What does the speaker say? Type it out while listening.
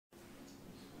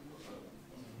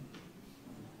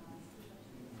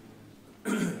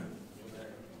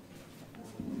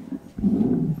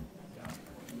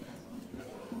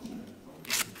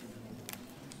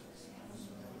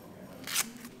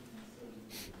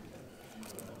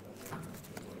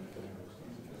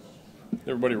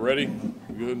Everybody ready?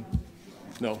 Good?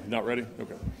 No, not ready?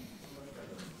 Okay.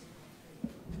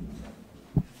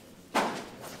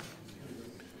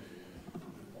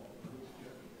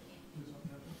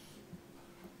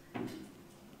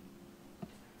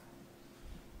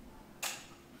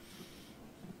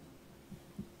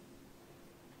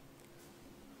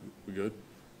 We good?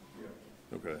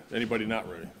 Okay. Anybody not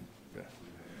ready? Okay.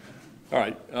 All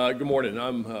right. Good morning.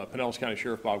 I'm Pinellas County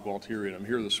Sheriff Bob Gualtieri, and I'm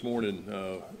here this morning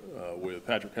with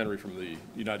Patrick Henry from the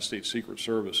United States Secret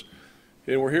Service.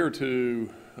 And we're here to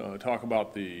talk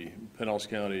about the Pinellas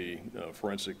County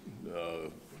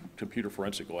Computer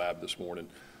Forensic Lab this morning.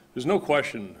 There's no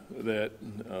question that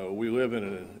we live in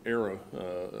an era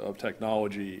of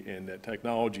technology, and that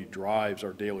technology drives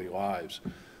our daily lives.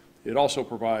 It also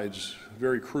provides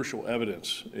very crucial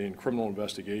evidence in criminal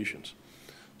investigations.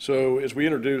 So as we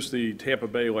introduce the Tampa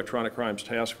Bay Electronic Crimes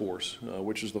Task Force,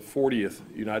 which is the 40th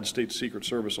United States Secret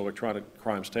Service Electronic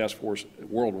Crimes Task Force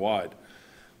worldwide,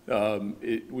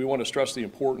 we want to stress the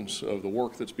importance of the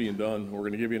work that's being done. We're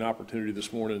going to give you an opportunity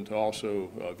this morning to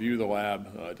also view the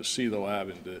lab, to see the lab,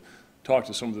 and to talk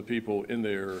to some of the people in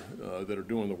there that are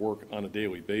doing the work on a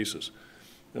daily basis.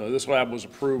 This lab was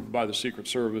approved by the Secret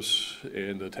Service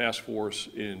and the task force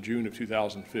in June of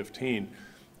 2015,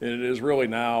 and it is really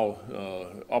now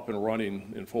up and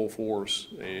running in full force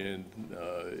and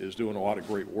is doing a lot of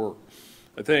great work.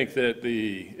 I think that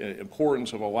the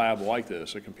importance of a lab like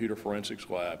this, a computer forensics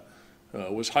lab,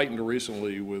 was heightened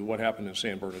recently with what happened in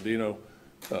San Bernardino,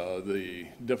 the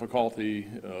difficulty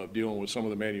of dealing with some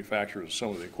of the manufacturers of some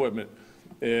of the equipment,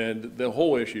 and the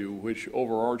whole issue which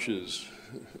overarches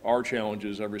our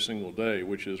challenges every single day,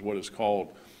 which is what is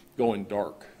called going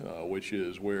dark, which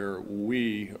is where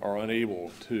we are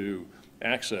unable to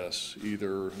access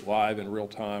either live in real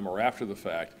time or after the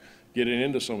fact, getting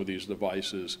into some of these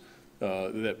devices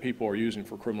that people are using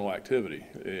for criminal activity.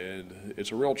 And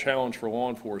it's a real challenge for law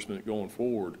enforcement going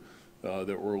forward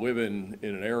that we're living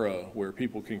in an era where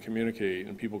people can communicate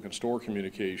and people can store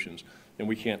communications, and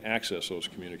we can't access those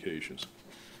communications.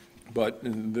 But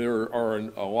there are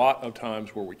a lot of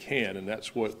times where we can, and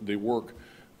that's what the work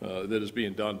that is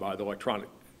being done by the Electronic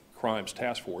Crimes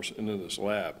Task Force in this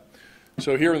lab.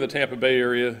 So here in the Tampa Bay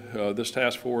area, this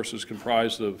task force is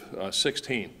comprised of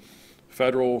 16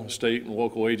 federal, state, and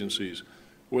local agencies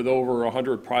with over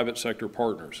 100 private sector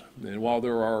partners. And while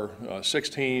there are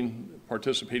 16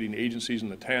 participating agencies in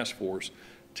the task force,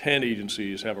 10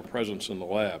 agencies have a presence in the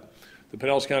lab. The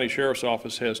Pinellas County Sheriff's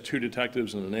Office has 2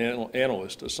 detectives and an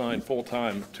analyst assigned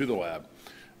full-time to the lab.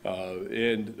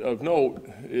 And of note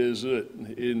is that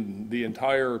in the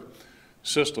entire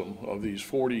system of these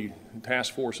 40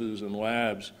 task forces and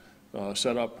labs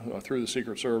set up through the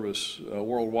Secret Service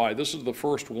worldwide, this is the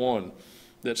first one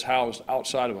that's housed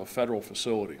outside of a federal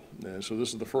facility. And so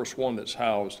this is the first one that's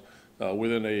housed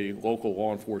within a local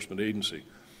law enforcement agency.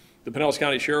 The Pinellas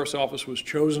County Sheriff's Office was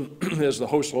chosen as the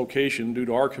host location due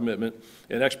to our commitment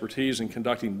and expertise in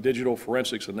conducting digital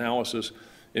forensics analysis,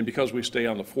 and because we stay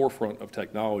on the forefront of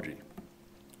technology.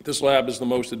 This lab is the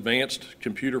most advanced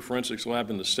computer forensics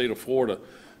lab in the state of Florida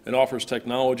and offers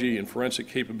technology and forensic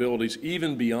capabilities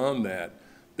even beyond that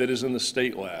is in the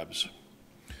state labs.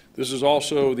 This is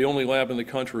also the only lab in the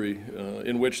country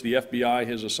in which the FBI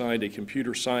has assigned a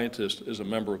computer scientist as a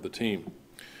member of the team.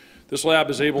 This lab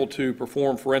is able to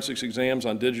perform forensics exams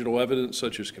on digital evidence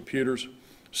such as computers,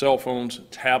 cell phones,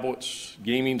 tablets,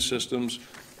 gaming systems,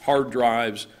 hard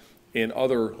drives, and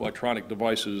other electronic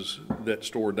devices that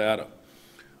store data.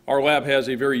 Our lab has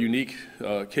a very unique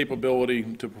capability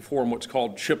to perform what's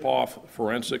called chip-off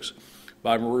forensics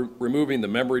by removing the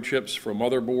memory chips from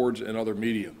motherboards and other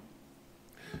media.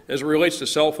 As it relates to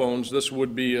cell phones, this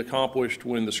would be accomplished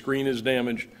when the screen is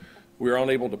damaged, we are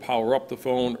unable to power up the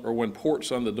phone, or when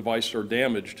ports on the device are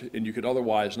damaged and you could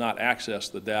otherwise not access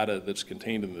the data that's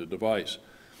contained in the device.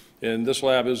 And this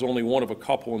lab is only one of a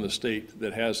couple in the state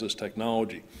that has this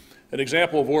technology. An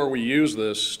example of where we use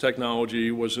this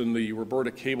technology was in the Roberta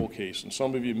Cable case, and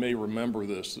some of you may remember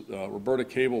this. Roberta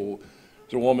Cable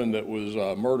is a woman that was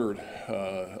murdered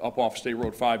up off State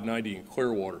Road 590 in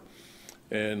Clearwater.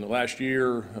 And last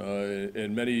year,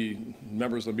 and many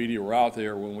members of the media were out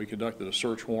there when we conducted a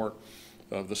search warrant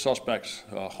of the suspect's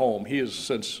home. He has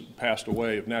since passed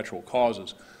away of natural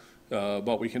causes,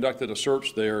 but we conducted a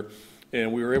search there,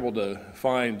 and we were able to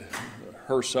find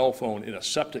her cell phone in a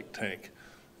septic tank,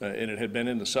 and it had been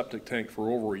in the septic tank for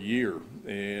over a year.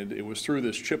 And it was through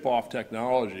this chip-off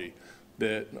technology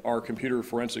that our computer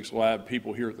forensics lab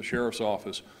people here at the Sheriff's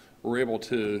Office were able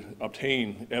to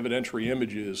obtain evidentiary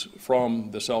images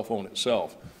from the cell phone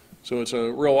itself. So it's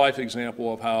a real-life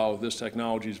example of how this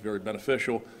technology is very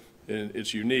beneficial and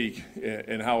it's unique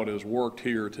in how it has worked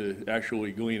here to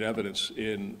actually glean evidence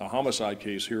in a homicide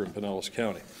case here in Pinellas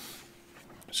County.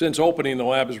 Since opening, the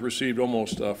lab has received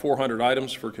almost 400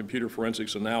 items for computer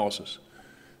forensics analysis.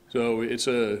 So it's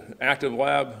an active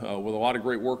lab with a lot of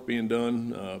great work being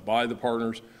done by the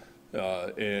partners.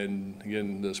 And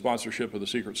again, the sponsorship of the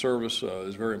Secret Service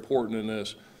is very important in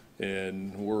this.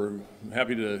 And we're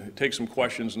happy to take some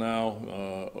questions now,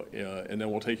 and then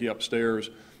we'll take you upstairs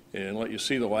and let you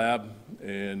see the lab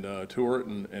and tour it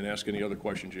and ask any other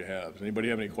questions you have. Does anybody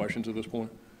have any questions at this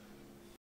point?